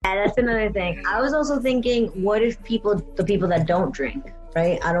That's another thing. I was also thinking, what if the people that don't drink,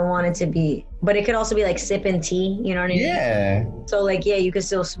 right? I don't want it to be, but it could also be like sipping tea, you know what I mean? Yeah. So like, yeah, you could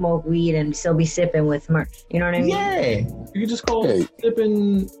still smoke weed and still be sipping with merch. You know what I mean? Yeah. You could just call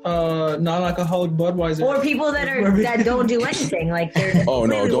sipping non-alcoholic Budweiser. Or people that don't do anything, like they're Oh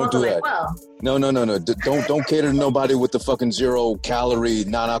no, don't do that. Well, No. Don't cater to nobody with the fucking 0-calorie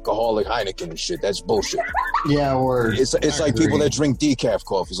non-alcoholic Heineken and shit. That's bullshit. Yeah, or It's like people that drink decaf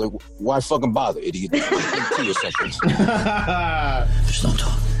coffee. It's like, why fucking bother, idiot? Drink tea or something. Just don't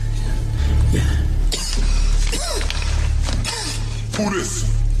talk. Yeah. Who this?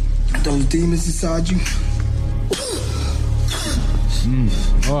 Those demons inside you.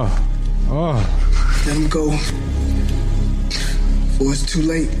 Let them go. Before it's too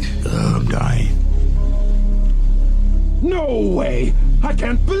late. I'm dying. No way! I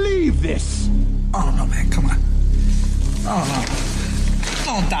can't believe this! Oh no, man, come on. Oh no.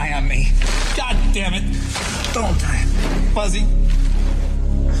 Don't die on me. God damn it. Don't die. Fuzzy.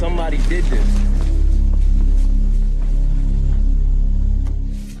 Somebody did this.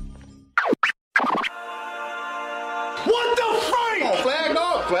 What the freak? Oh, flag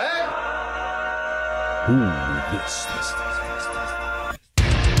off, flag. Ooh, this.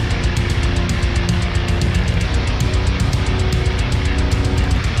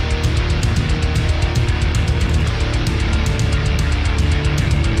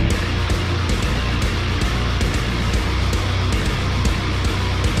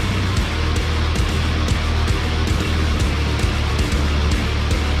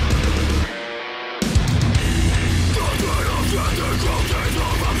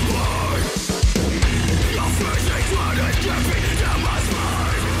 Your face is running,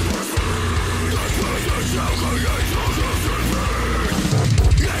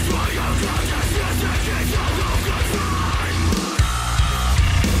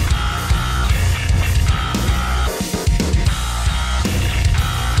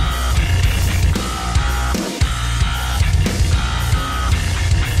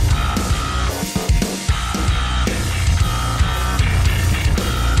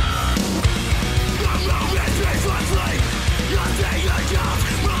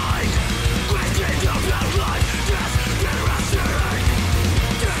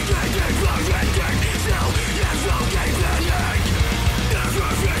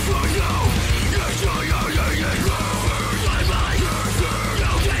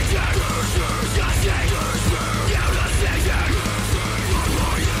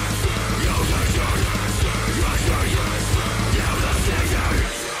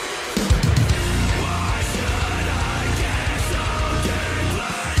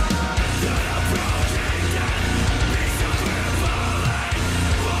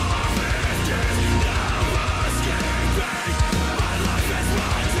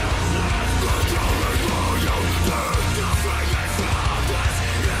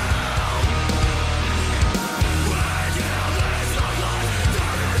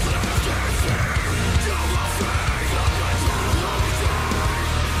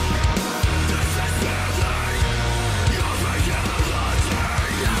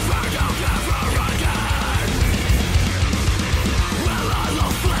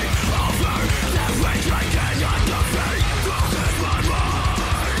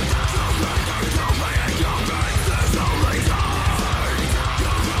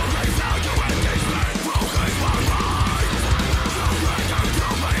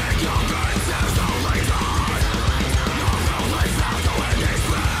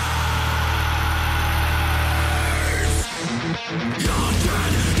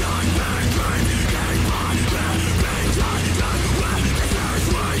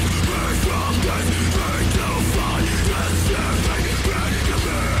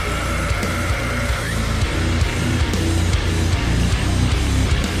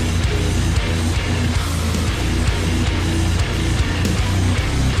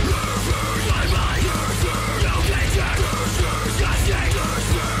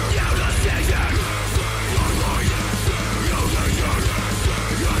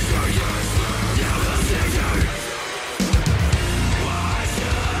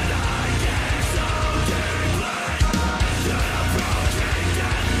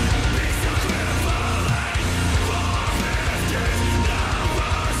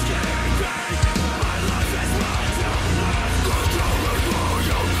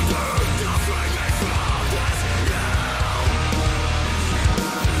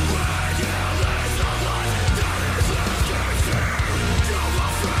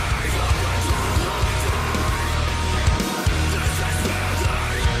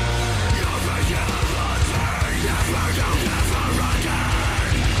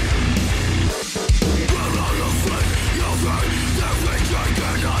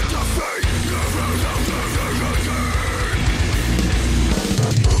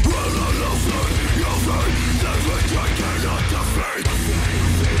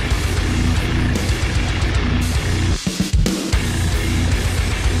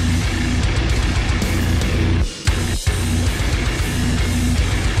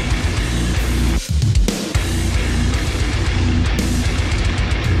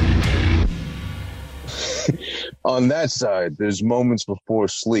 On that side, there's moments before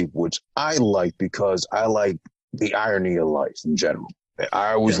sleep, which I like because I like the irony of life in general.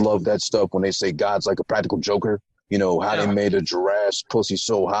 I always love that stuff when they say God's like a practical joker. You know, how they made a giraffe's pussy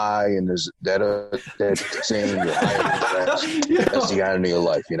so high, and there's that saying, you're higher than giraffes. That's the irony of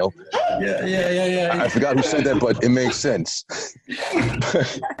life, you know? Yeah. I forgot who said that, but it makes sense.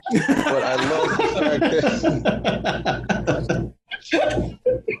 But I love the fact that...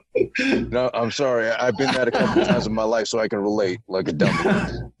 No, I'm sorry. I've been that a couple times in my life, so I can relate like a dummy.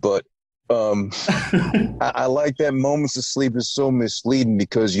 But I like that Moments of Sleep is so misleading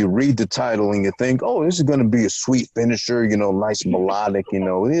because you read the title and you think, oh, this is going to be a sweet finisher, you know, nice melodic, you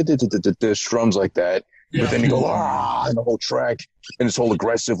know, strums like that. Yeah. But then you go, and the whole track, and it's all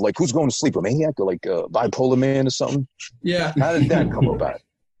aggressive. Like, who's going to sleep? A maniac or like a bipolar man or something? Yeah. How did that come about?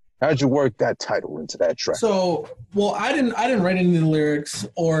 How did you work that title into that track? So, well, I didn't write any of the lyrics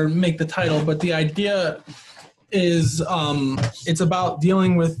or make the title, but the idea is it's about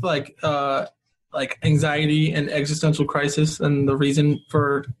dealing with like anxiety and existential crisis and the reason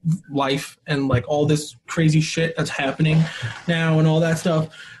for life and like all this crazy shit that's happening now and all that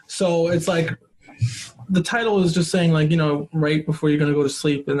stuff. So it's like the title is just saying, like, you know, right before you're going to go to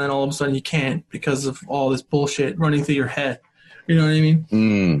sleep, and then all of a sudden you can't because of all this bullshit running through your head. You know what I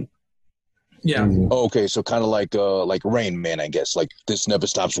mean? Yeah. Oh, okay, so kind of like Rain Man, I guess. Like, this never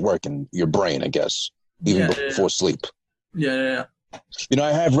stops working, your brain, I guess, even before sleep. Yeah. You know,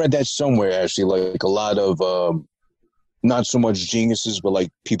 I have read that somewhere, actually, like a lot of not so much geniuses, but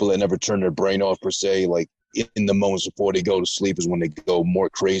like people that never turn their brain off, per se, like in the moments before they go to sleep is when they go more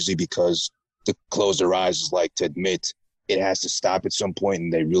crazy, because to close their eyes is like to admit it has to stop at some point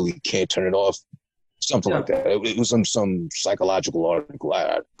and they really can't turn it off. Something like that. It was some psychological article,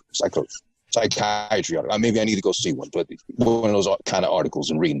 psychiatry article. Maybe I need to go see one, but one of those kind of articles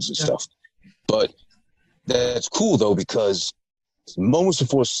and readings and stuff. But that's cool, though, because moments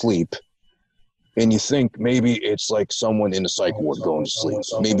before sleep, and you think maybe it's like someone in the psych ward going to sleep.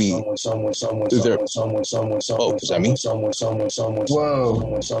 Maybe they're... Oh, is that me?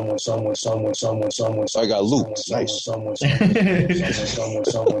 Whoa. I got looped. Nice. Is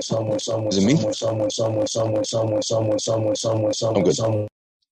it me? I'm good.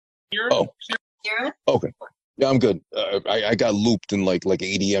 Oh. Okay. Yeah, I'm good. I got looped in like an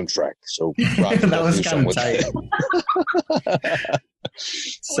EDM track, so that was kind of tight.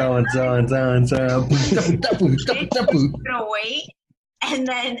 So. Gonna wait, and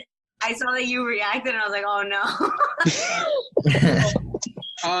then I saw that you reacted, and I was like, "Oh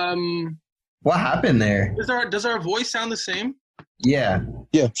no." What happened there? Does our voice sound the same? Yeah,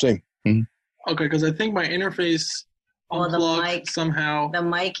 same. Mm-hmm. Okay, because I think my interface unplugged the mic, somehow. The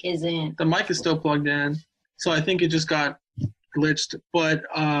mic is in. The mic is still plugged in, so I think it just got glitched. But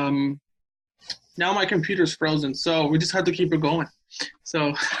now my computer's frozen, so we just have to keep it going.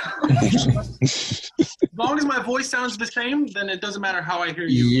 So as long as my voice sounds the same, then it doesn't matter how I hear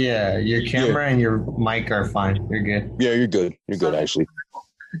you. Yeah, your camera and your mic are fine. You're good. Yeah, you're good. You're good, actually.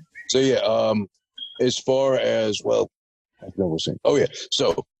 So as far as, well, I know what we're saying. Oh yeah,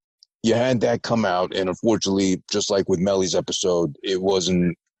 so you had that come out, and unfortunately, just like with Melly's episode, you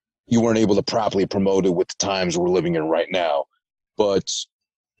weren't able to properly promote it with the times we're living in right now. But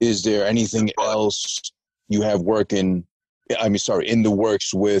is there anything else you have in the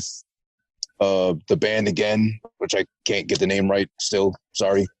works with the band again, which I can't get the name right still,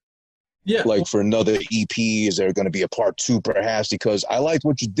 sorry. Yeah. Like for another EP, is there going to be a part 2 perhaps? Because I liked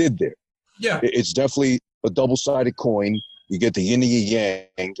what you did there. Yeah. It's definitely a double-sided coin. You get the yin and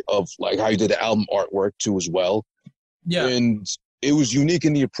yang of like how you did the album artwork too as well. Yeah. And it was unique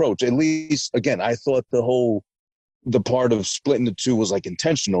in the approach. At least, again, I thought the part of splitting the two was like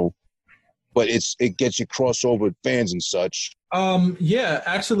intentional, but it gets you crossover with fans and such. Yeah,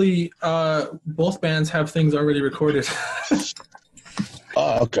 actually, both bands have things already recorded.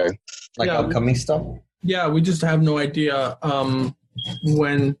 Oh, okay. Like upcoming stuff? Yeah, we just have no idea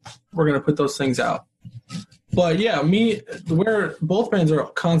when we're going to put those things out. But yeah, both bands are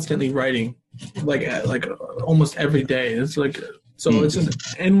constantly writing, like almost every day. It's like, so it's an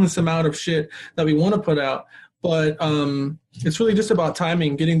endless amount of shit that we want to put out. But it's really just about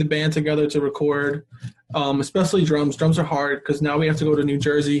timing, getting the band together to record, especially drums. Drums are hard because now we have to go to New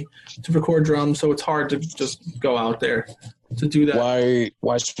Jersey to record drums, so it's hard to just go out there to do that.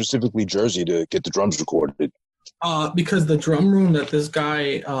 Why specifically Jersey to get the drums recorded? Because the drum room that this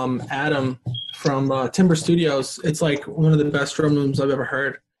guy, Adam from Timber Studios, it's like one of the best drum rooms I've ever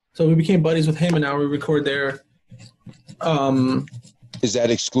heard. So we became buddies with him, and now we record there. Is that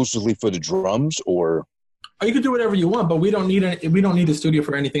exclusively for the drums, or? You can do whatever you want, but we don't need a studio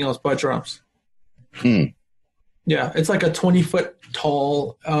for anything else but drums. Yeah, it's like a 20-foot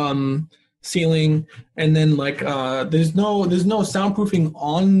tall ceiling, and then like there's no soundproofing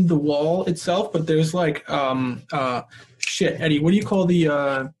on the wall itself, but there's like shit, Eddie, what do you call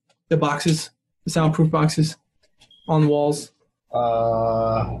the boxes, the soundproof boxes on walls?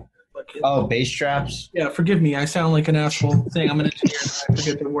 Bass traps. Yeah, forgive me. I sound like an asshole saying I'm an engineer and I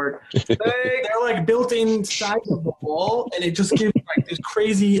forget the word. They're like built inside of the wall, and it just gives like this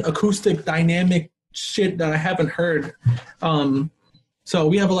crazy acoustic dynamic shit that I haven't heard. So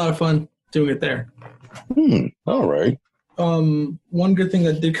we have a lot of fun doing it there. All right. One good thing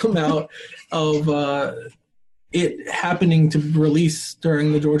that did come out of it happening to release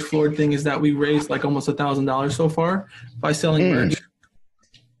during the George Floyd thing is that we raised like almost $1,000 so far by selling merch,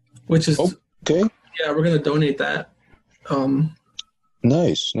 which is okay. Yeah, we're gonna donate that.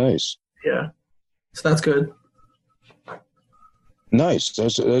 Nice. Yeah, so that's good. Nice.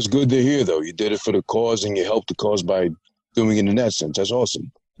 That's good to hear, though. You did it for the cause, and you helped the cause by doing it in that sense. That's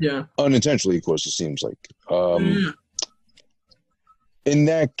awesome. Yeah. Unintentionally, of course, it seems like. In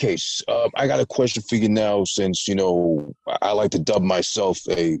that case, I got a question for you now, since, you know, I like to dub myself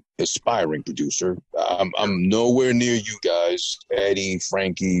a aspiring producer. I'm nowhere near you guys, Eddie,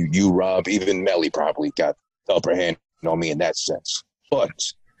 Frankie, you, Rob, even Melly probably got the upper hand on me in that sense. But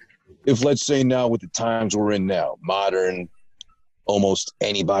if, let's say now with the times we're in now, modern, almost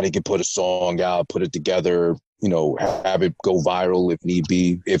anybody can put a song out, put it together, you know, have it go viral if need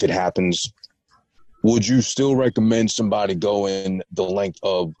be, if it happens. Would you still recommend somebody going the length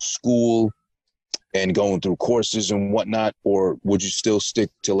of school and going through courses and whatnot? Or would you still stick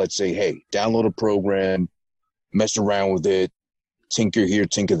to, let's say, hey, download a program, mess around with it, tinker here,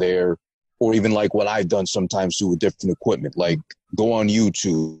 tinker there, or even like what I've done sometimes too with different equipment, like go on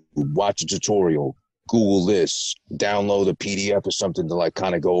YouTube, watch a tutorial, Google this, download a PDF or something to like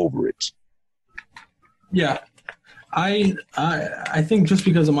kind of go over it? Yeah. I think just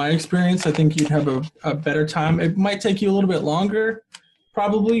because of my experience, I think you'd have a better time. It might take you a little bit longer,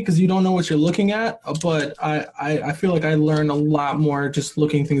 probably, because you don't know what you're looking at. But I feel like I learned a lot more just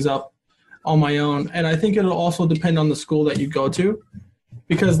looking things up on my own. And I think it'll also depend on the school that you go to.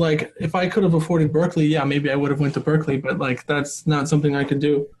 Because, like, if I could have afforded Berkeley, yeah, maybe I would have went to Berkeley. But, like, that's not something I could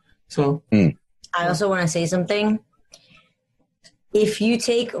do. So I also want to say something. If you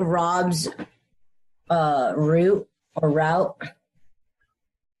take Rob's route,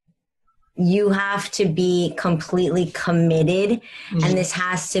 you have to be completely committed, and this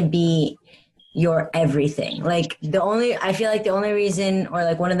has to be your everything. Like I feel like the only reason, or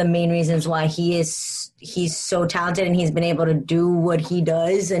like one of the main reasons why he's so talented and he's been able to do what he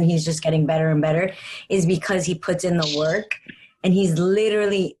does and he's just getting better and better, is because he puts in the work, and he's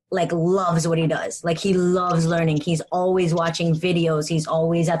literally like loves what he does. Like he loves learning. He's always watching videos. He's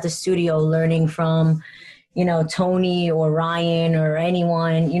always at the studio learning from, you know, Tony or Ryan or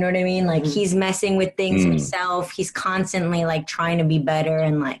anyone, you know what I mean? Like he's messing with things himself. He's constantly like trying to be better,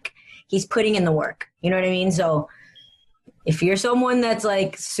 and like he's putting in the work, you know what I mean? So if you're someone that's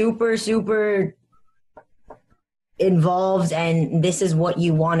like super, super involved and this is what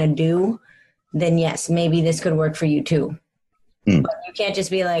you want to do, then yes, maybe this could work for you too. But you can't just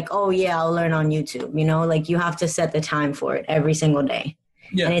be like, oh yeah, I'll learn on YouTube, you know? Like you have to set the time for it every single day.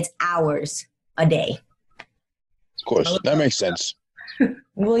 Yeah. And it's hours a day. Of course, that makes sense.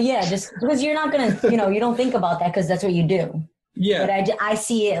 Well, yeah, just because you're not going to, you know, you don't think about that because that's what you do. Yeah. But I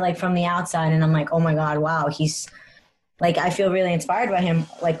see it like from the outside, and I'm like, oh my God, wow. He's like, I feel really inspired by him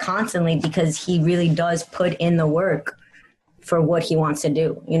like constantly, because he really does put in the work for what he wants to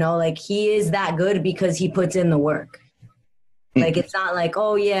do. You know, like he is that good because he puts in the work. Like, it's not like,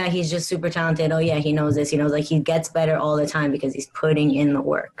 oh yeah, he's just super talented. Oh yeah, he knows this. He knows, like, he gets better all the time because he's putting in the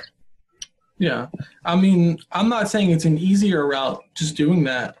work. Yeah. I mean, I'm not saying it's an easier route just doing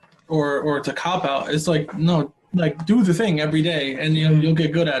that or it's a cop out. It's like, no, like do the thing every day and you'll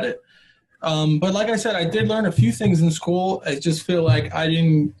get good at it. But like I said, I did learn a few things in school. I just feel like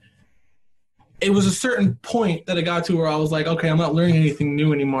it was a certain point that I got to where I was like, okay, I'm not learning anything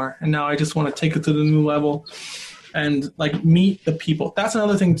new anymore. And now I just want to take it to the new level and like meet the people. That's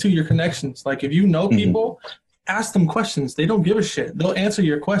another thing too, your connections. Like if you know people, ask them questions. They don't give a shit. They'll answer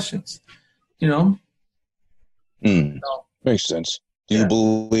your questions. You know? So, makes sense. Do you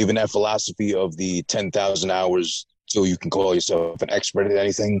believe in that philosophy of the 10,000 hours till you can call yourself an expert at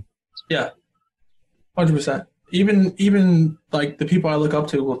anything? Yeah, 100%. Even like the people I look up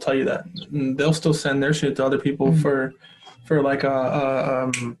to will tell you that. And they'll still send their shit to other people for like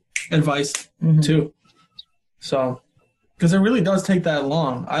advice too. So, because it really does take that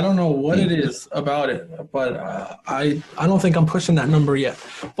long. I don't know what it is about it, but I don't think I'm pushing that number yet.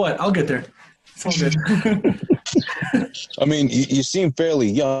 But I'll get there. It's all good. I mean, you seem fairly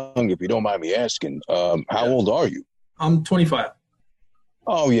young, if you don't mind me asking. How old are you? I'm 25.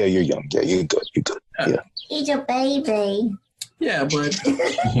 Oh, yeah, you're young. Yeah, you're good. You're good. Yeah. He's a baby. Yeah, but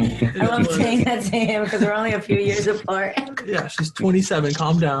I love saying that to him because we're only a few years apart. yeah, she's 27.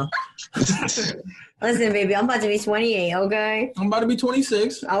 Calm down. Listen, baby, I'm about to be 28, okay? I'm about to be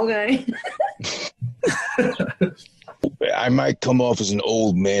 26. Okay. I might come off as an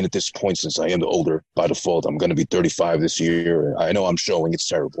old man at this point since I am the older by default. I'm going to be 35 this year. I know I'm showing. It's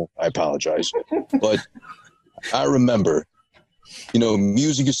terrible. I apologize. But I remember,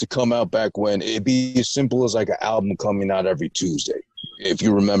 music used to come out back when it'd be as simple as like an album coming out every Tuesday. If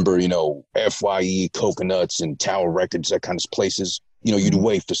you remember, FYE, Coconuts, and Tower Records, that kind of places, you'd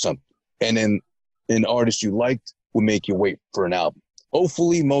wait for something. And then an artist you liked would make you wait for an album.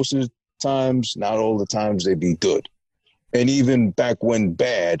 Hopefully, most of the times, not all the times, they'd be good. And even back when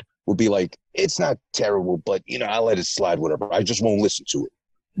bad would be like, it's not terrible, but, I let it slide, whatever. I just won't listen to it.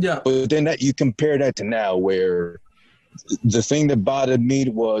 Yeah. But then you compare that to now where the thing that bothered me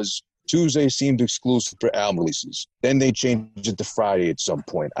was Tuesday seemed exclusive for album releases. Then they changed it to Friday at some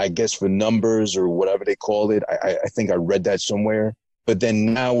point. I guess for numbers or whatever they called it. I think I read that somewhere. But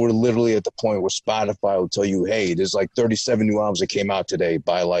then now we're literally at the point where Spotify will tell you, hey, there's like 37 new albums that came out today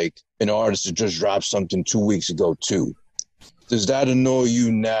by like an artist that just dropped something 2 weeks ago too. Does that annoy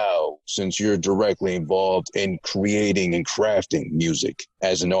you now since you're directly involved in creating and crafting music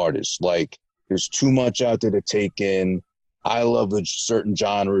as an artist? Like, there's too much out there to take in. I love a certain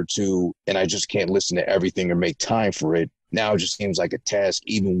genre or two, and I just can't listen to everything or make time for it. Now it just seems like a task,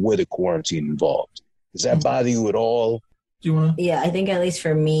 even with a quarantine involved. Does that bother you at all? Do you want to? Yeah, I think at least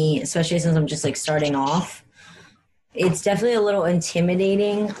for me, especially since I'm just like starting off, it's definitely a little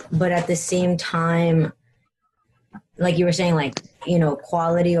intimidating, but at the same time, like you were saying, like,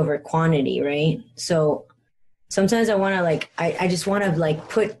 quality over quantity, right? So sometimes I want to like, I just want to like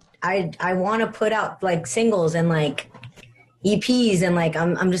I want to put out like singles and like EPs and like,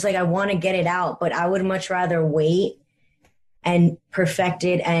 I'm just like, I want to get it out, but I would much rather wait and perfect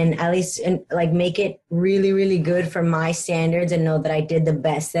it and at least like make it really, really good for my standards and know that I did the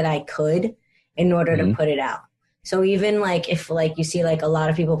best that I could in order to put it out. So even like, if like you see like a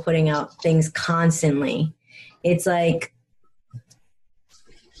lot of people putting out things constantly, it's like,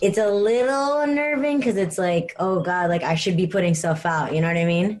 it's a little unnerving because it's like, oh God, like I should be putting stuff out. You know what I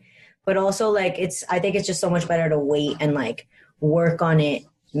mean? But also like, I think it's just so much better to wait and like work on it,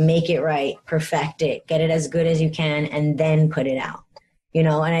 make it right, perfect it, get it as good as you can, and then put it out, And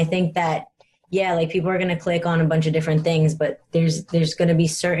I think that, yeah, like people are going to click on a bunch of different things, but there's going to be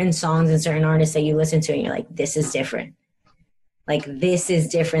certain songs and certain artists that you listen to and you're like, this is different. Like this is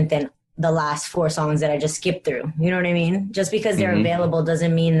different than the last 4 songs that I just skipped through. You know what I mean? Just because they're available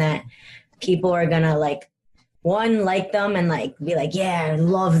doesn't mean that people are going to like them and like be like, yeah, I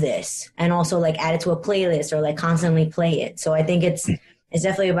love this. And also like add it to a playlist or like constantly play it. So I think it's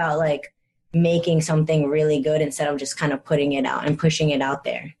definitely about like making something really good instead of just kind of putting it out and pushing it out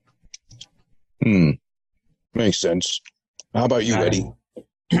there. Makes sense. How about you, Eddie?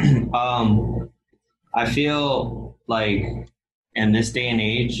 I feel like in this day and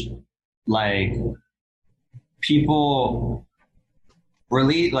age, like people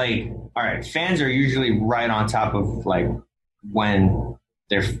really like, all right, fans are usually right on top of like when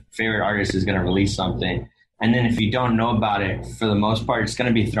their favorite artist is going to release something. And then if you don't know about it, for the most part, it's going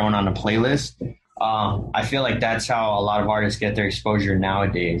to be thrown on a playlist. I feel like that's how a lot of artists get their exposure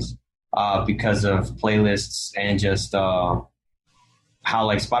nowadays, because of playlists and just how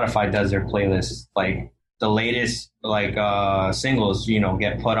like Spotify does their playlists. Like the latest like singles,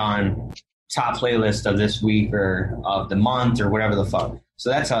 get put on top playlist of this week or of the month or whatever the fuck. So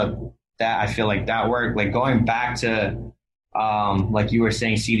that's how that I feel like that worked. Like going back to like you were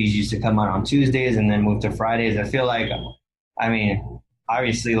saying, CDs used to come out on Tuesdays and then move to Fridays. I feel like, I mean,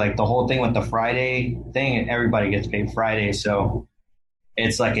 obviously like the whole thing with the Friday thing, everybody gets paid Friday. So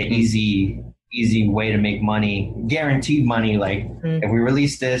it's like an easy way to make money, guaranteed money. Like if we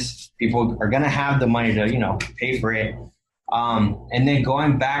release this, people are going to have the money to, pay for it. And then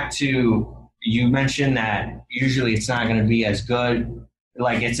going back to, you mentioned that usually it's not going to be as good.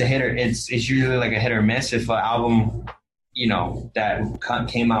 Like it's a hit or it's usually like a hit or miss if an album, that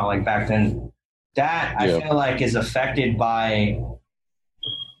came out like back then, that I feel like is affected by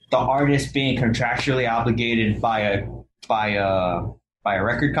the artist being contractually obligated by a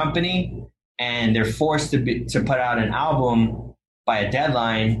record company, and they're forced to put out an album by a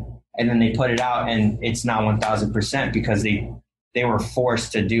deadline, and then they put it out and it's not 1,000% because they were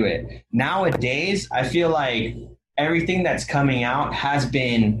forced to do it. Nowadays, I feel like everything that's coming out has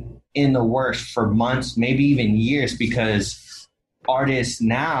been in the works for months, maybe even years, because artists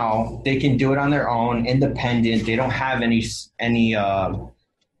now, they can do it on their own, independent. They don't have any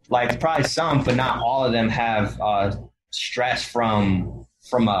like probably some, but not all of them have stress from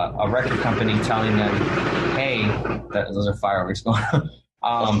a record company telling them, hey, those are fireworks going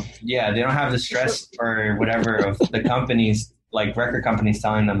on. Yeah, they don't have the stress or whatever of the companies, like record companies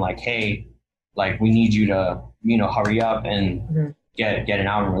telling them like, hey, like we need you to, hurry up and get an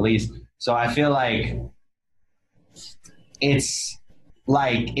album released. So I feel like it's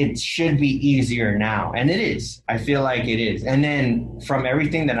like it should be easier now. And it is. I feel like it is. And then from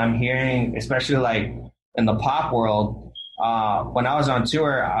everything that I'm hearing, especially like in the pop world, when I was on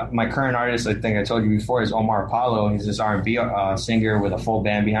tour, my current artist, I think I told you before, is Omar Apollo. He's this R&B singer with a full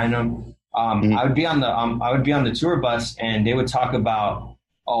band behind him. I would be on the tour bus, and they would talk about,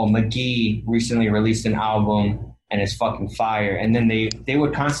 McGee recently released an album and it's fucking fire. And then they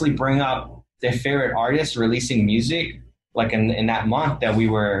would constantly bring up their favorite artists releasing music. Like in that month that we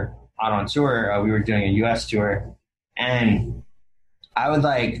were out on tour, we were doing a US tour, and I would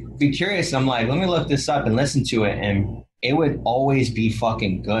like be curious. I'm like, let me look this up and listen to it. And it would always be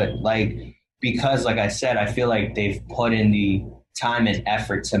fucking good. Like, because like I said, I feel like they've put in the time and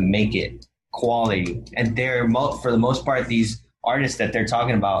effort to make it quality. And they're, for the most part, these artists that they're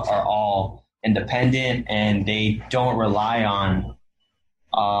talking about are all independent, and they don't rely on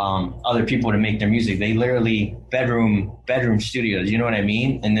other people to make their music. They literally bedroom studios, you know what I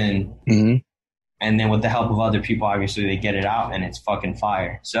mean? And then, and then with the help of other people, obviously they get it out and it's fucking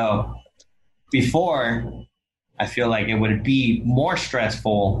fire. So before, I feel like it would be more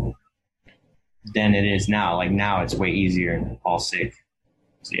stressful than it is now. Like now it's way easier and all safe.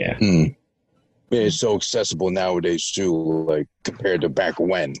 So yeah. Yeah, it's so accessible nowadays too, like compared to back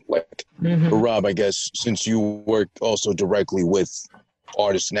when. Like, but Rob, I guess since you work also directly with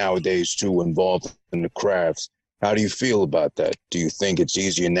artists nowadays too, involved in the crafts, how do you feel about that? Do you think it's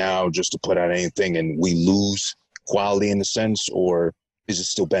easier now just to put out anything and we lose quality in a sense, or is it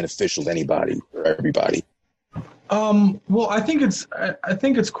still beneficial to anybody or everybody? Well, I think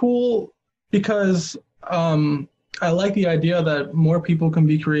it's cool because I like the idea that more people can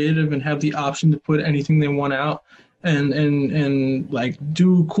be creative and have the option to put anything they want out and like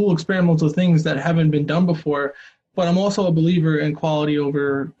do cool experimental things that haven't been done before. But I'm also a believer in quality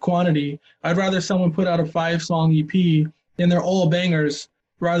over quantity. I'd rather someone put out a 5-song EP and they're all bangers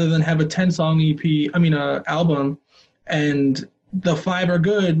rather than have a 10-song album, and the 5 are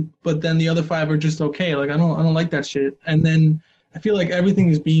good, but then the other 5 are just okay. Like I don't like that shit. And then I feel like everything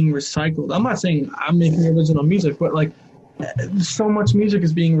is being recycled. I'm not saying I'm making original music, but like so much music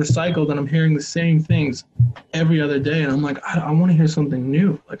is being recycled, and I'm hearing the same things every other day. And I'm like, I want to hear something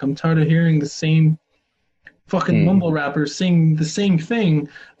new. Like I'm tired of hearing the same fucking mumble rappers sing the same thing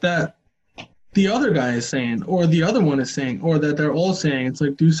that the other guy is saying, or the other one is saying, or that they're all saying. It's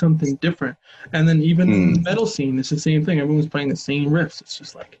like, do something different. And then even in the metal scene, it's the same thing. Everyone's playing the same riffs. It's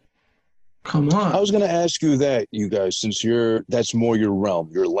just like, come on. I was going to ask you that, you guys, since that's more your realm,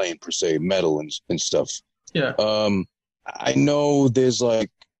 your lane per se, metal and stuff. Yeah. I know there's like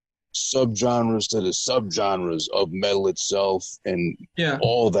subgenres to the subgenres of metal itself and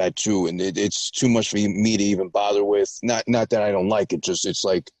all that too, and it's too much for me to even bother with. Not that I don't like it, just it's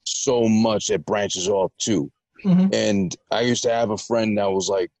like so much that branches off too. And I used to have a friend that was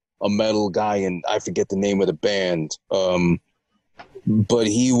like a metal guy, and I forget the name of the band, but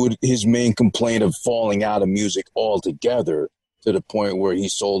his main complaint of falling out of music altogether, to the point where he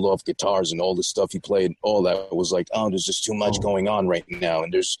sold off guitars and all the stuff he played, all that was like, there's just too much going on right now.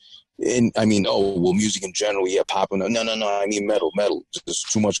 And music in general, pop. No, I mean metal. There's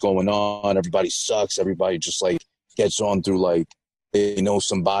too much going on. Everybody sucks. Everybody just like gets on through like they know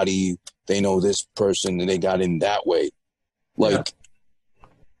somebody, they know this person, and they got in that way. Like,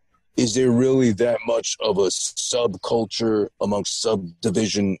 is there really that much of a subculture amongst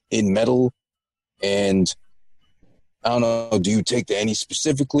subdivision in metal? And I don't know, do you take to any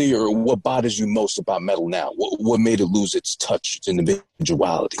specifically, or what bothers you most about metal now? What made it lose its touch, its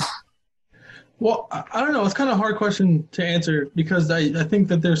individuality? Well, I don't know. It's kind of a hard question to answer, because I think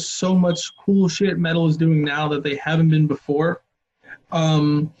that there's so much cool shit metal is doing now that they haven't been before.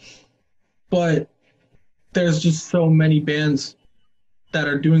 But there's just so many bands that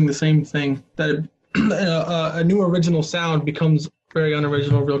are doing the same thing that a new original sound becomes very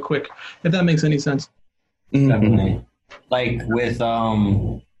unoriginal real quick, if that makes any sense. Definitely. Like with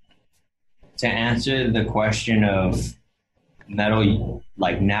to answer the question of metal,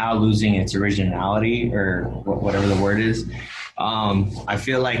 like now losing its originality, or whatever the word is, I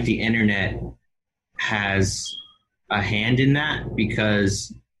feel like the internet has a hand in that,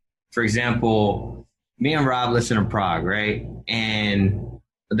 because for example, me and Rob listen to prog, right? And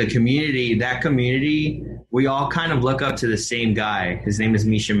that community, we all kind of look up to the same guy. His name is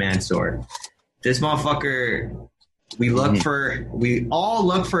Misha Mansour. This motherfucker, we all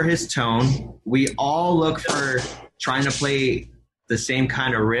look for his tone. We all look for trying to play the same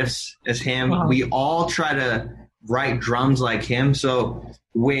kind of riffs as him. Wow. We all try to write drums like him. So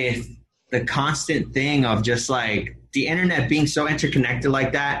with the constant thing of just like the internet being so interconnected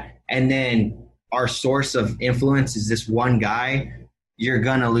like that, and then our source of influence is this one guy, you're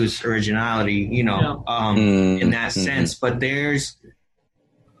gonna lose originality, in that sense. But there's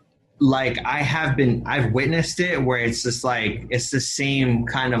like I've witnessed it where it's just like it's the same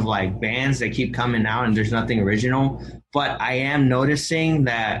kind of like bands that keep coming out and there's nothing original. But I am noticing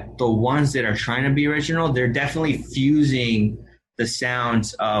that the ones that are trying to be original, they're definitely fusing the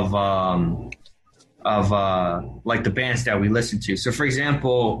sounds of like the bands that we listen to. So for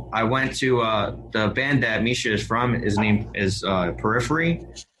example, I went to the band that Misha is from, his name is Periphery,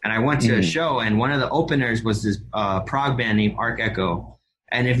 and I went to a show, and one of the openers was this prog band named Arc Echo.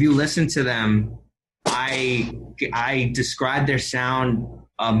 And if you listen to them, I describe their sound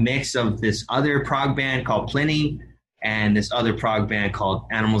a mix of this other prog band called Pliny and this other prog band called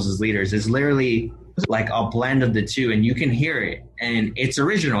Animals as Leaders. It's literally like a blend of the two, and you can hear it, and it's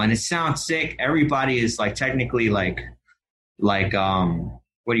original and it sounds sick. Everybody is like technically like what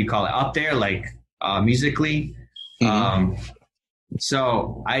do you call it, up there, like musically.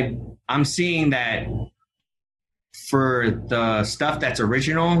 So I'm seeing that for the stuff that's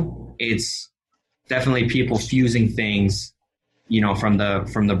original, it's definitely people fusing things, from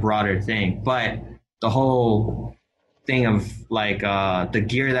the broader thing. But the whole thing of like the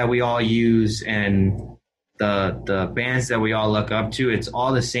gear that we all use and the bands that we all look up to, it's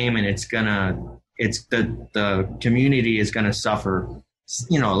all the same, and the community is gonna suffer,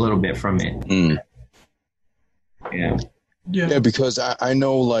 a little bit from it. Yeah, because I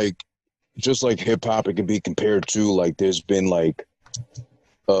know, like, just like hip hop, it can be compared to, like, there's been like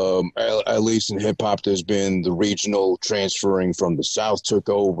at least in hip hop, there's been the regional transferring from the South took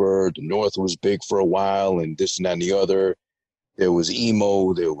over, the North was big for a while, and this and that and the other. There was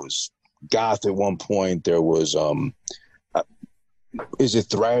emo, there was goth at one point, there was is it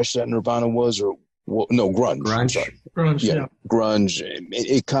thrash that Nirvana was, or no, grunge? Grunge, yeah. Grunge.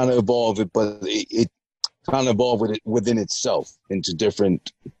 It kind of evolved, but it kind of evolved within itself into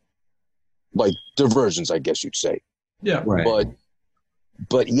different, like, diversions, I guess you'd say. Yeah, right.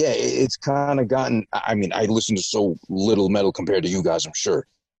 But yeah, it's kind of gotten, I mean, I listen to so little metal compared to you guys, I'm sure.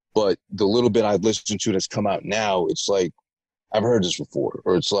 But the little bit I've listened to that's come out now, it's like, I've heard this before.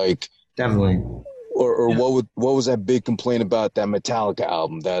 Or it's like... Definitely. Or what was that big complaint about that Metallica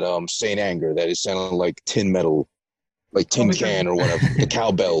album, that Saint Anger, that it sounded like tin metal, like tin can or whatever, the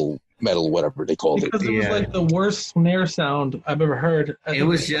cowbell metal, whatever they called it. Because it was like the worst snare sound I've ever heard. It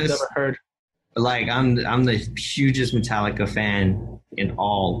was just... I've ever heard. Like, I'm the hugest Metallica fan in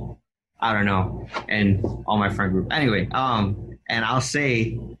all, I don't know, and all my friend group. Anyway, and I'll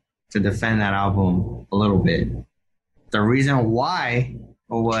say, to defend that album a little bit, the reason why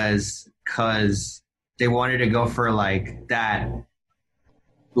was because they wanted to go for like that,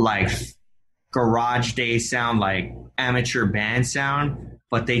 like garage day sound, like amateur band sound.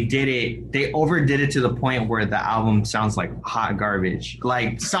 But they overdid it to the point where the album sounds like hot garbage.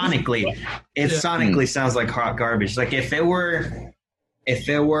 Like sonically, sonically sounds like hot garbage. Like if it were,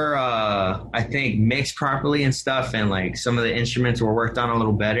 I think mixed properly and stuff, and like some of the instruments were worked on a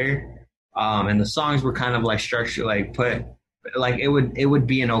little better, and the songs were kind of like structured, like it would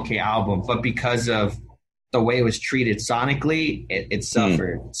be an okay album. But because of the way it was treated sonically, it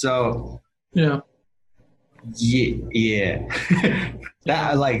suffered. So yeah.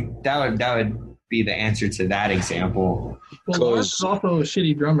 that would be the answer to that example. Well, Lars is also a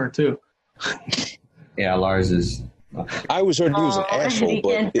shitty drummer too. Yeah, Lars is. I always heard he was an asshole,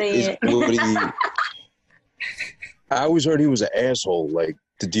 but I always heard he was an asshole, like,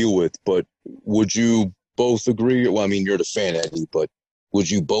 to deal with. But would you both agree? Well, I mean, you're the fan, Eddie, but would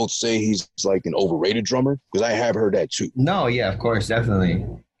you both say he's like an overrated drummer? Because I have heard that too. No, yeah, of course, definitely.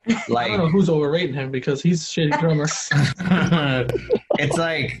 Like, I don't know who's overrating him because he's a shitty drummer. It's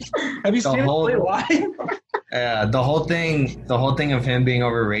like, have you seen him play live? The whole thing of him being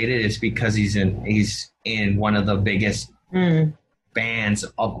overrated is because he's in one of the biggest bands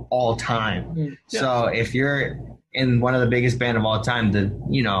of all time. Yeah. So if you're in one of the biggest band of all time, the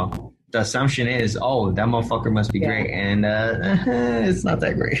assumption is, oh, that motherfucker must be great, and it's not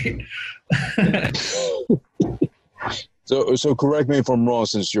that great. So correct me if I'm wrong,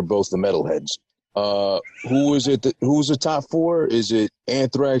 since you're both the metalheads. Who was it? Who's the top four? Is it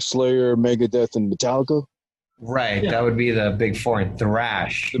Anthrax, Slayer, Megadeth, and Metallica? Right, that would be the big four and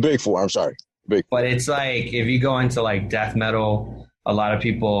thrash. The big four. I'm sorry, But it's like if you go into like death metal, a lot of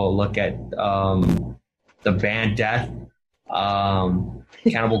people look at the band Death,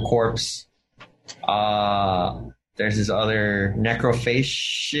 Cannibal Corpse. There's this other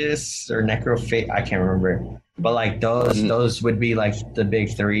Necrofacious or Necrofa. I can't remember, but like those would be like the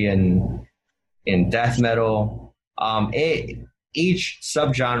big three in death metal. Each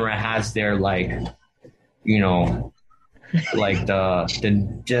subgenre has their like, you know, like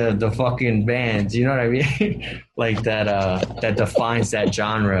the fucking bands, you know what I mean? Like that defines that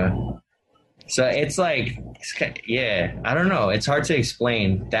genre. So it's like, yeah, I don't know. It's hard to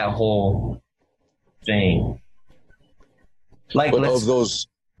explain that whole thing. Like, but of those,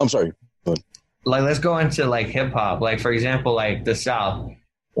 I'm sorry. Like, let's go into like hip hop. Like, for example, like the South.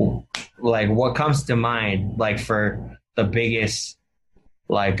 Like, what comes to mind, like for the biggest,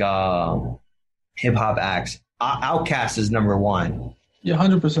 like hip hop acts? Outkast is number one. Yeah,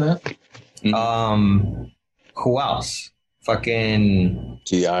 100%. Who else? Fucking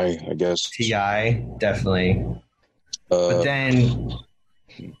T.I., I guess. T.I., definitely. But then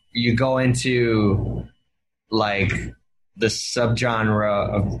you go into like the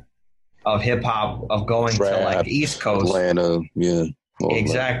subgenre of hip hop of going Trap, to like the East Coast, Atlanta, yeah,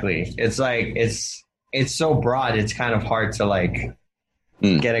 exactly. That. It's like it's so broad. It's kind of hard to like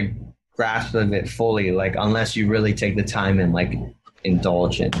get a grasp of it fully, like unless you really take the time and like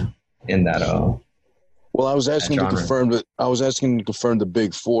indulge in that. Well, I was asking to confirm that. I was asking to confirm the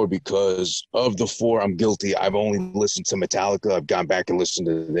big four because of the four, I'm guilty. I've only listened to Metallica. I've gone back and listened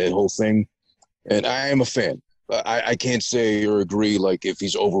to their whole thing, and I am a fan. I can't say or agree like if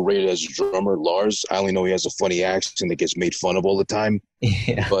he's overrated as a drummer. Lars, I only know he has a funny accent that gets made fun of all the time.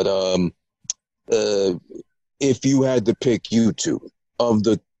 Yeah. But if you had to pick you two of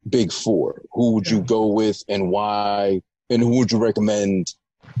the big four, who would you go with and why? And who would you recommend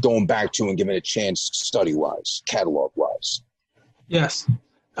going back to and giving it a chance study-wise, catalog-wise? Yes.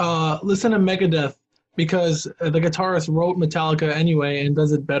 Listen to Megadeth because the guitarist wrote Metallica anyway and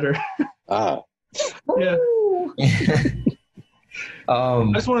does it better. Yeah.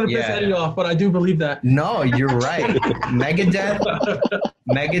 I just wanted to piss Eddie off, but I do believe that. No, you're right.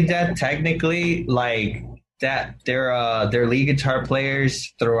 Megadeth technically, like that, they're lead guitar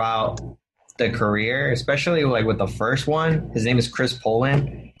players throughout the career, especially like with the first one. His name is Chris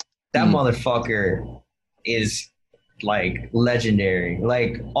Poland. That motherfucker is like legendary.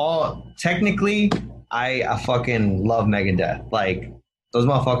 Like technically, I fucking love Megadeth. Like those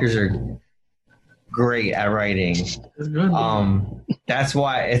motherfuckers are great at writing. That's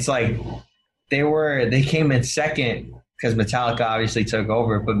why it's like they came in second because Metallica obviously took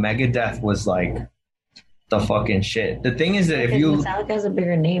over, but Megadeth was like the fucking shit. The thing is that Metallica has a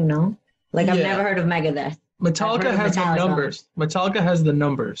bigger name, no? Like I've never heard of Megadeth. Metallica has the numbers. Metallica has the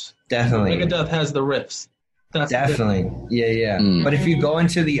numbers. Definitely. Megadeth has the riffs. Definitely. Yeah. But if you go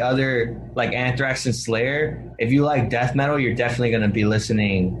into the other, like Anthrax and Slayer, if you like death metal, you're definitely going to be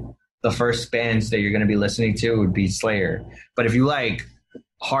listening. The first bands that you're going to be listening to would be Slayer. But if you like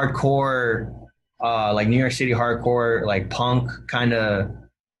hardcore, like New York City hardcore, like punk kind of,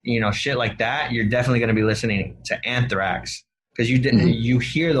 shit like that, you're definitely going to be listening to Anthrax because you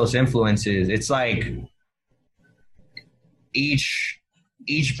hear those influences. It's like each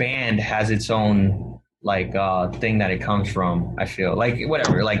band has its own like thing that it comes from. I feel like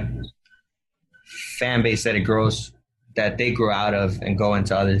whatever, like fan base that they grow out of and go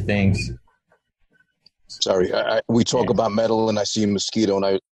into other things. Sorry, we talk about metal and I see a mosquito and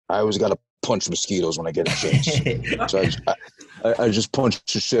I always got to punch mosquitoes when I get a chance. So I just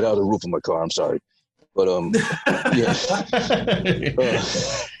punched the shit out of the roof of my car. I'm sorry, but yeah.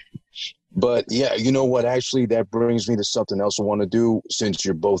 But yeah, you know what? Actually, that brings me to something else I want to do. Since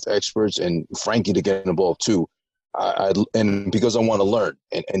you're both experts and Frankie to get involved too, and because I want to learn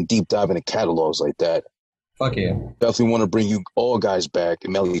and deep dive into catalogs like that. Fuck yeah! Definitely want to bring you all guys back,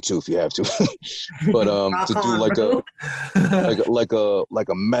 and Melly too if you have to. But to do like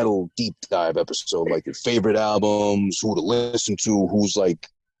a metal deep dive episode, like your favorite albums, who to listen to, who's like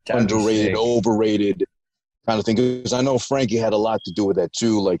underrated, overrated, kind of thing. Because I know Frankie had a lot to do with that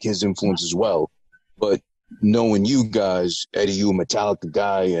too, like his influence as well. But knowing you guys, Eddie, you a Metallica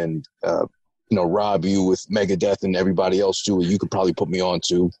guy, and Rob, you with Megadeth and everybody else too, you could probably put me on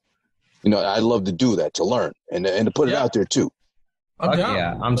to. I'd love to do that, to learn and to put it out there too.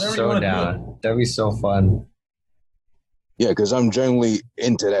 Yeah, I'm so down. That'd be so fun. Yeah, because I'm generally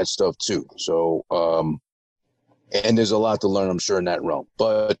into that stuff too. So, and there's a lot to learn, I'm sure, in that realm.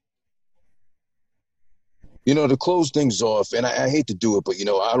 But to close things off, and I hate to do it, but, I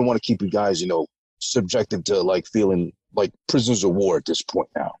don't want to keep you guys, subjected to, like, feeling like prisoners of war at this point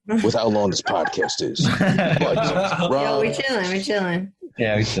now, with how long this podcast is. But, Rob, we're chilling.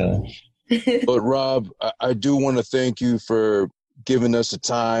 Yeah, we should. But, Rob, I do want to thank you for giving us the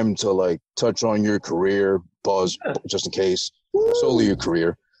time to, like, touch on your career, pause, just in case, solely your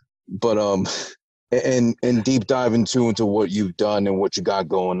career. But, and deep dive into what you've done and what you got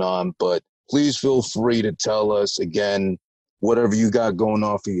going on. But please feel free to tell us again whatever you got going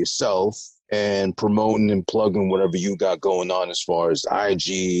on for yourself and promoting and plugging whatever you got going on as far as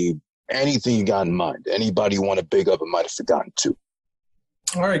IG, anything you got in mind. Anybody you want to big up and might have forgotten to.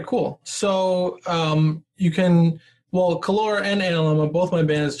 All right, cool. So you can, Kalora and Analema, both my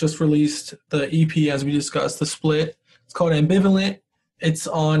bands, just released the EP as we discussed, the split. It's called Ambivalent. It's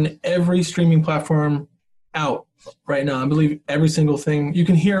on every streaming platform out right now. I believe every single thing. You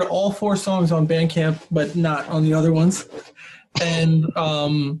can hear all 4 songs on Bandcamp, but not on the other ones. And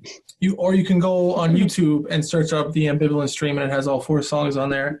you can go on YouTube and search up the Ambivalent stream, and it has all 4 songs on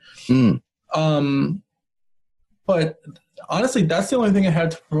there. But honestly, that's the only thing I have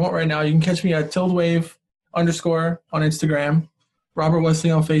to promote right now. You can catch me at __ on Instagram, Robert Wesley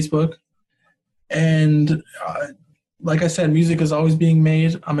on Facebook, and like I said, music is always being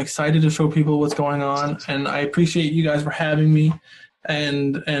made. I'm excited to show people what's going on, and I appreciate you guys for having me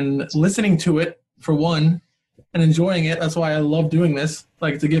and listening to it, for one, and enjoying it. That's why I love doing this,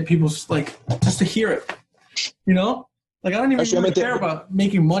 like, to get people, like, just to hear it, Like, I don't even really care about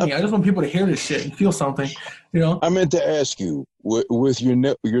making money. I just want people to hear this shit and feel something, I meant to ask you, with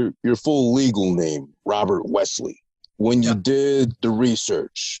your full legal name, Robert Wesley, when you did the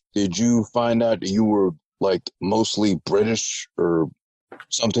research, did you find out that you were, like, mostly British or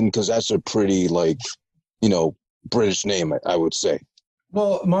something? Because that's a pretty, like, British name, I would say.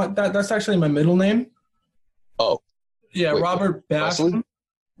 Well, that's actually my middle name. Oh. Yeah, wait, Robert Basham. Wesley?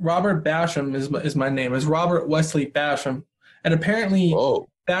 Robert Basham is my name. It's Robert Wesley Basham. And apparently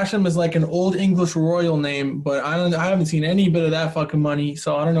Basham is like an old English royal name, but I haven't seen any bit of that fucking money,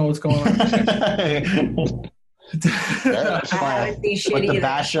 so I don't know what's going on. But the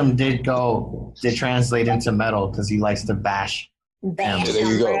Basham did translate into metal because he likes to bash. Basham, there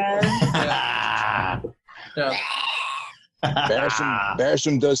you go. Yeah.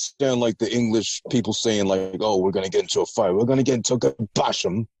 Basham does sound like the English people saying, like, oh, we're going to get into a fight. We're going to get into a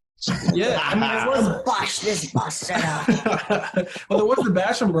Basham. Yeah, I mean, it was Bash this bastard up. Well, there was the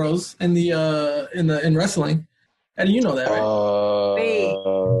Basham Bros in wrestling. How do you know that,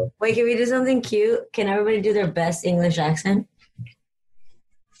 right? Wait, can we do something cute? Can everybody do their best English accent?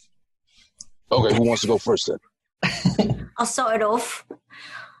 Okay, who wants to go first then? I'll start it off.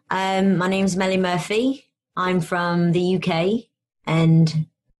 My name's Melly Murphy. I'm from the UK, and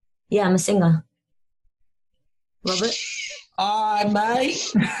yeah, I'm a singer. Robert?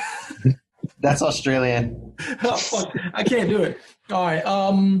 Mate. That's Australian. Oh, fuck. I can't do it. All right.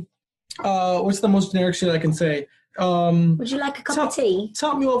 What's the most generic shit I can say? Would you like a cup of tea?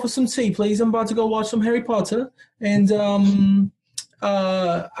 Top me off with some tea, please. I'm about to go watch some Harry Potter, and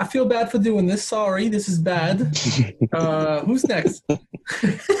I feel bad for doing this. Sorry, this is bad. Who's next?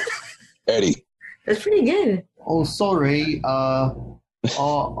 Eddie. That's pretty good. Oh, sorry. I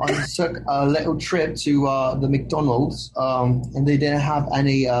took a little trip to the McDonald's, and they didn't have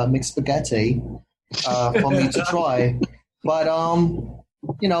any mixed spaghetti for me to try. But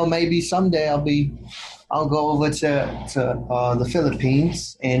maybe someday I'll go over to the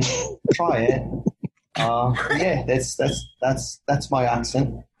Philippines and try it. Yeah, that's my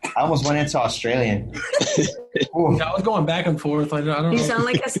accent. I almost went into Australian. I was going back and forth. I don't know. You sound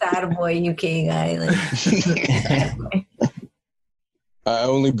like a sad boy UK guy. Like.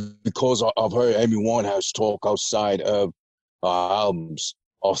 Only because I've heard Amy Winehouse talk outside of albums.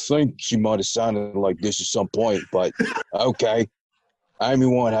 I think she might have sounded like this at some point, but okay. Amy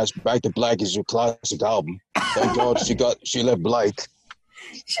Winehouse, Back to Black is your classic album. Thank God she left Black.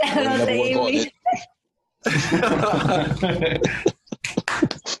 Shout out to Amy.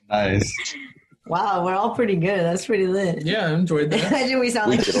 Nice. Wow, we're all pretty good. That's pretty lit. Yeah, I enjoyed that. Imagine we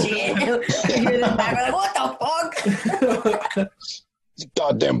sound like shit. We hear this back, we're like, what the fuck?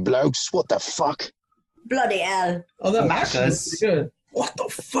 Goddamn blokes, what the fuck? Bloody hell. Oh, that Macca's good. What the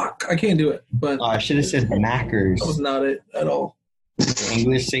fuck? I can't do it. But I should have said Mackers. That was not it at all. The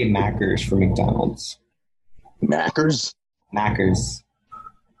English say Mackers for McDonald's. Mackers? Mackers.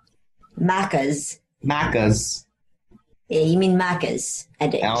 Maccas. Maccas. Yeah, you mean Maccas.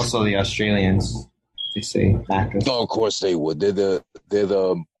 And also the Australians, they say Maccas. Oh, of course they would. They're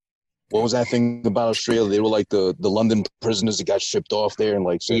the what was that thing about Australia? They were like the London prisoners that got shipped off there and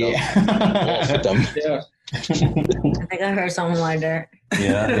like set up off with them. Yeah. I think I heard something like that.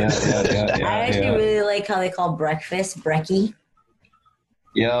 Yeah. I actually really like how they call breakfast brekkie.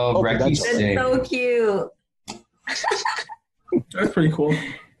 Yo, Brecky's That's sick. so cute. That's pretty cool.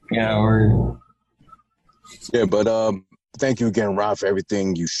 Yeah, but thank you again, Rob, for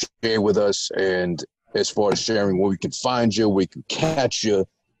everything you share with us, and as far as sharing where we can find you, where we can catch you.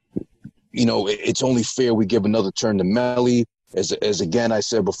 You know, it's only fair we give another turn to Melly. As again I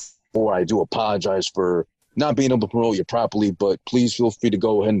said before, I do apologize for not being able to promote you properly, but please feel free to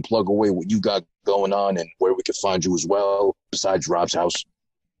go ahead and plug away what you got going on and where we can find you as well, besides Rob's house.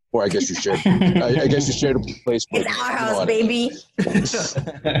 Or I guess you shared. I guess you shared a place. It's our house, baby.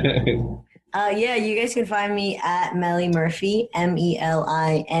 Yeah, you guys can find me at Melly Murphy,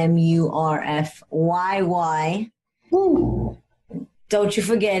 MELIMURFYY. Don't you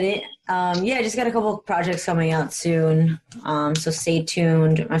forget it. Yeah, just got a couple projects coming out soon. So stay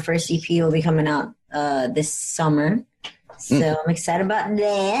tuned. My first EP will be coming out this summer. So I'm excited about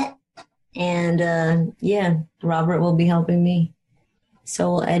that. And yeah, Robert will be helping me.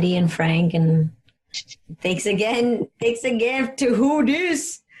 So will Eddie and Frank. And thanks again to Who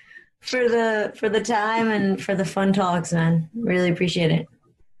Dis for the time and for the fun talks, man. Really appreciate it.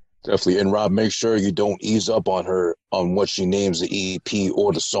 Definitely. And Rob, make sure you don't ease up on her on what she names the EP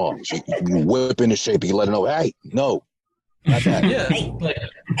or the songs. You whip into shape. You let her know, hey, no, not that. Yeah.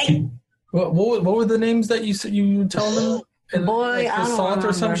 Hey. What were the names that you tell them? Boy, I don't croissant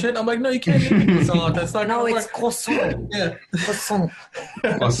or some remember. shit. I'm like, no, you can't name it croissant. That's not No, gonna it's work. croissant. Yeah. Croissant.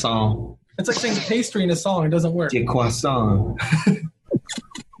 Croissant. It's like saying pastry in a song. It doesn't work. The croissant.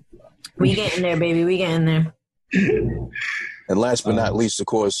 We getting there, baby. We getting there. And last but not least, of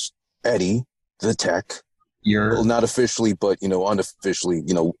course, Eddie, the tech. Well, not officially, but, unofficially,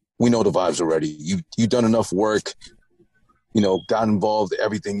 we know the vibes already. You've done enough work, got involved,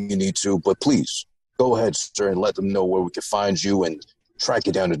 everything you need to. But please, go ahead, sir, and let them know where we can find you and track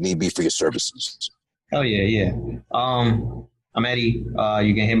you down if need be for your services. Oh, yeah. I'm Eddie.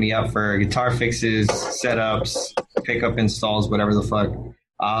 You can hit me up for guitar fixes, setups, pickup installs, whatever the fuck.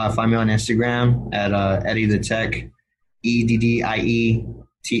 Find me on Instagram at Eddie the Tech,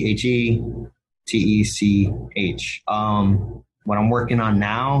 EDDIETHETECH. What I'm working on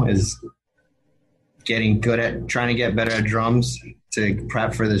now is getting good at trying to get better at drums to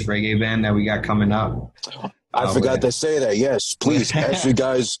prep for this reggae band that we got coming up. I forgot to say that. Yes, please. Actually,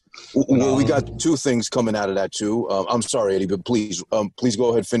 guys, we got two things coming out of that too. I'm sorry, Eddie, but please go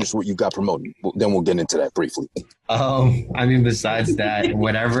ahead and finish what you got promoting. Then we'll get into that briefly. Besides that,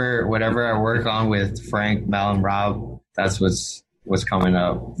 whatever I work on with Frank, Mel, and Rob, that's what's coming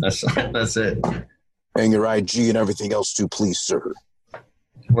up. That's it. And your IG and everything else too, please, sir.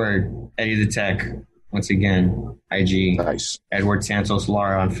 Word, Eddie the Tech. Once again, IG. Nice. Edward Santos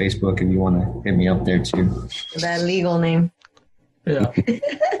Lara on Facebook if you want to hit me up there too. That legal name. Yeah.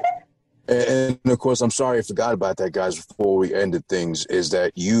 And of course, I'm sorry I forgot about that, guys, before we ended things, is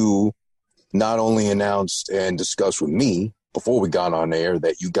that you not only announced and discussed with me before we got on air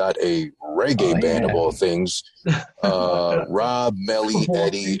that you got a reggae band of all things, Rob, Melly,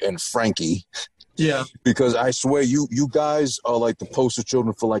 Eddie, and Frankie. Yeah. Because I swear you guys are like the poster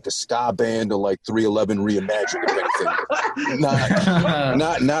children for like a ska band or like 311 reimagined, if anything.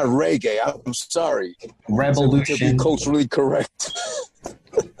 not reggae. I'm sorry. Revolution. To be culturally correct.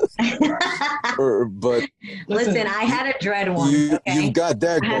 But listen, I had a dread one. You got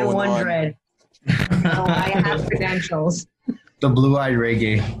that I going had one on. dread. So I have credentials. The blue-eyed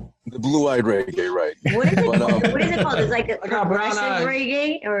reggae. The blue-eyed reggae, right? What is it, But, what is it called? It's like a got brown progressive eyes.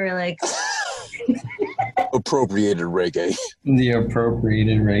 reggae or like Appropriated reggae. The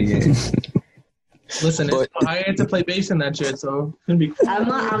appropriated reggae. Listen, I had to play bass in that shit, so it's gonna be cool. I'm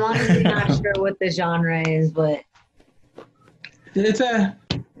honestly not sure what the genre is, but It's something.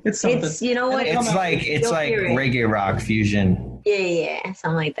 it's you know what? It's like You'll hear it. reggae rock fusion. Yeah,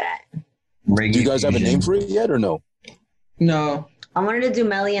 something like that. Reggae Do you guys have a fusion. name for it yet or no? No. I wanted to do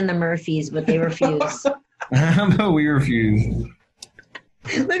Melly and the Murphys, but they refused. But we refuse.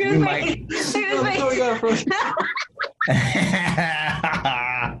 Look at his face. Look at his face.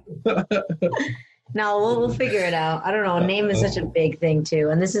 No, we'll figure it out. I don't know. Name is such a big thing too,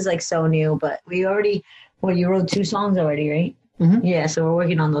 and this is like so new. But we already, you wrote 2 songs already, right? Mm-hmm. Yeah, so we're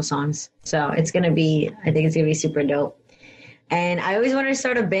working on those songs. So it's gonna be. I think it's gonna be super dope. And I always wanted to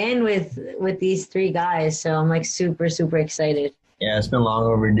start a band with these 3 guys, so I'm like super excited. Yeah, it's been long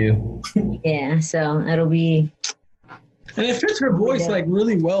overdue. Yeah, so it'll be. And it fits her voice like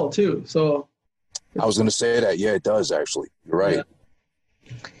really well too. So I was going to say that. Yeah, it does actually. You're right. Yeah.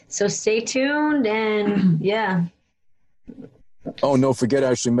 So stay tuned, and yeah, Oh, no, forget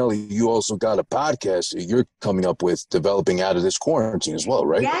actually, Melly, you also got a podcast that you're coming up with developing out of this quarantine as well,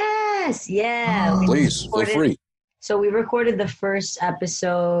 right? Yes, yeah. Please, feel free. So we recorded the first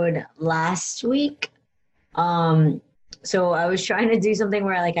episode last week. So I was trying to do something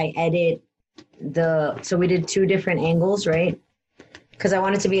where like I edit so we did 2 different angles, right? Because I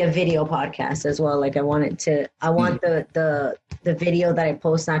want it to be a video podcast as well. Like I want the video that I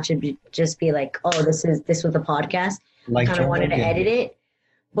post not to just be like, oh, this was the podcast. Like I kind of wanted to edit it.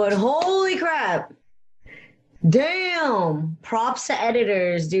 But holy crap. Damn. Props to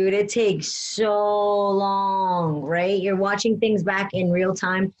editors, dude. It takes so long, right? You're watching things back in real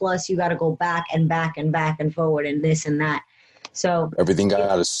time. Plus you got to go back and back and back and forward and this and that. So everything got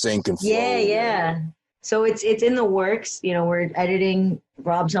out of sync and flow. Yeah. So it's in the works. You know, we're editing.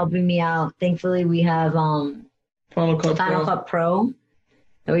 Rob's helping me out. Thankfully, we have Final Cut Pro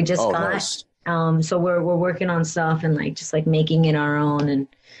that we just got. Nice. So we're working on stuff and like just like making it our own. And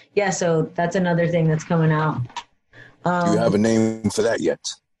yeah, so that's another thing that's coming out. Do you have a name for that yet?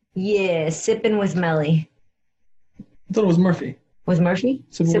 Yeah, Sipping with Melly. I thought it was Murphy. With Murphy?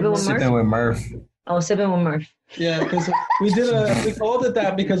 Sipping with Murph? Sipping with Murph. Oh, Sipping with Murph. Yeah, because we called it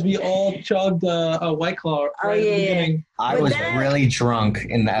that because we all chugged a White Claw right at the beginning. I was really drunk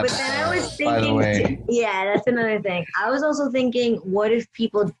in that episode, then I was thinking, by the way. Yeah, that's another thing. I was also thinking, what if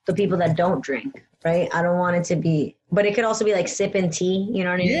the people that don't drink, right? I don't want it to be, but it could also be like sipping tea, you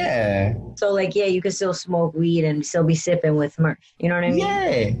know what I mean? Yeah. So like, yeah, you could still smoke weed and still be sipping with Murph, you know what I mean?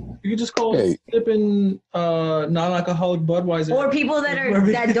 Yeah. You could just call it sipping non-alcoholic Budweiser. Or people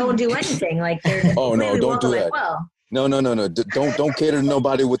that don't do anything, like they're Oh no, don't do that. Like, well, No. Don't cater to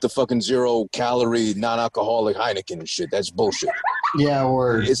nobody with the fucking 0-calorie non-alcoholic Heineken and shit. That's bullshit. Yeah,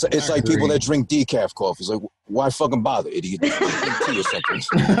 or It's like people that drink decaf coffee. It's like, why fucking bother, idiot? Drink tea or something.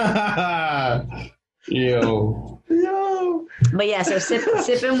 Yo. But yeah, so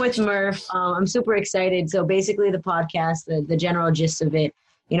sipping with Murph. I'm super excited. So basically, the podcast, the general gist of it,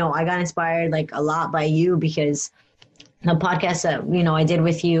 you know, I got inspired like a lot by you because the podcast that I did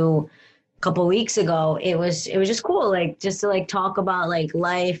with you couple weeks ago, it was just cool, like just to like talk about like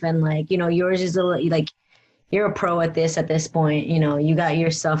life and like, you know, yours is like you're a pro at this point, you know, you got your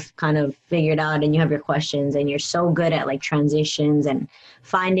stuff kind of figured out and you have your questions and you're so good at like transitions and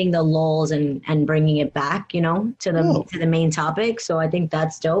finding the lulls and bringing it back, you know, to the main topic. So I think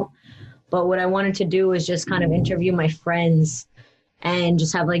that's dope. But what I wanted to do is just kind of interview my friends and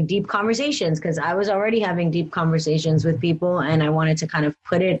just have like deep conversations, because I was already having deep conversations with people and I wanted to kind of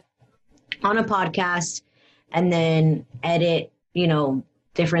put it on a podcast and then edit, you know,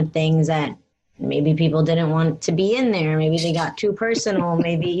 different things that maybe people didn't want to be in there. Maybe they got too personal,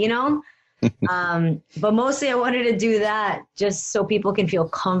 maybe, you know, but mostly I wanted to do that just so people can feel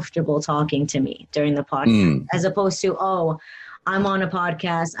comfortable talking to me during the podcast, as opposed to, oh, I'm on a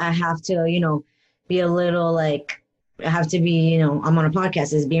podcast. I have to, you know, be a little like, I have to be, you know, I'm on a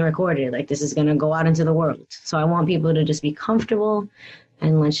podcast. It's being recorded. Like this is going to go out into the world. So I want people to just be comfortable.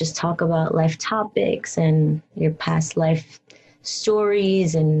 And let's just talk about life topics and your past life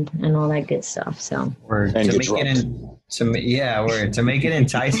stories and all that good stuff. So to make it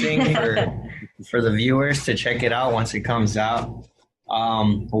enticing for the viewers to check it out once it comes out.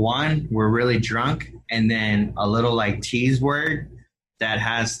 One, we're really drunk, and then a little like tease word that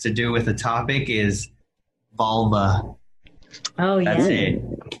has to do with the topic is vulva. Oh yeah.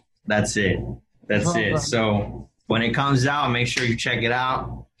 That's it. Vulva. So when it comes out, make sure you check it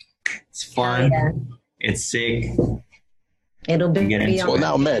out. It's fun. Yeah. It's sick. It'll be Well,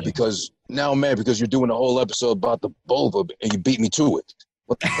 now I'm mad because you're doing a whole episode about the vulva and you beat me to it.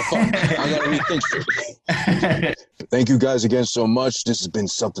 What the fuck? I gotta rethink shit. Thank you guys again so much. This has been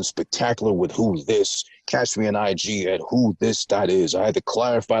something spectacular with Who This. Catch me on IG at whothis.is. I had to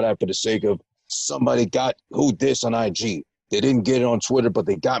clarify that for the sake of somebody got Who This on IG. They didn't get it on Twitter, but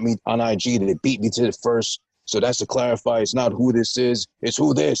they got me on IG. They beat me to it first. So that's to clarify. It's not Who This is. It's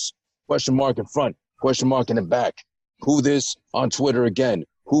Who This. Question mark in front. Question mark in the back. Who This on Twitter again.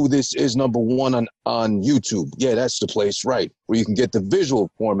 Who This is #1 on YouTube. Yeah, that's the place, right, where you can get the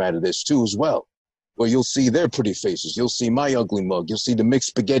visual format of this too as well, where you'll see their pretty faces. You'll see my ugly mug. You'll see the mixed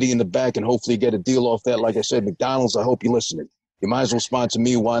spaghetti in the back and hopefully get a deal off that. Like I said, McDonald's, I hope you're listening. You might as well sponsor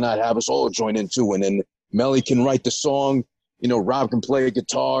me. Why not have us all join in too? And then Melly can write the song. You know, Rob can play a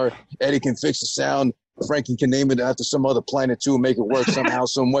guitar. Eddie can fix the sound. Frankie can name it after some other planet too and make it work somehow,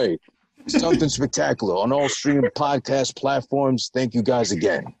 some way. Something spectacular on all streaming podcast platforms. Thank you guys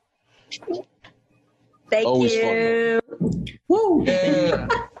again. Thank Always you. fun. Woo. Yeah.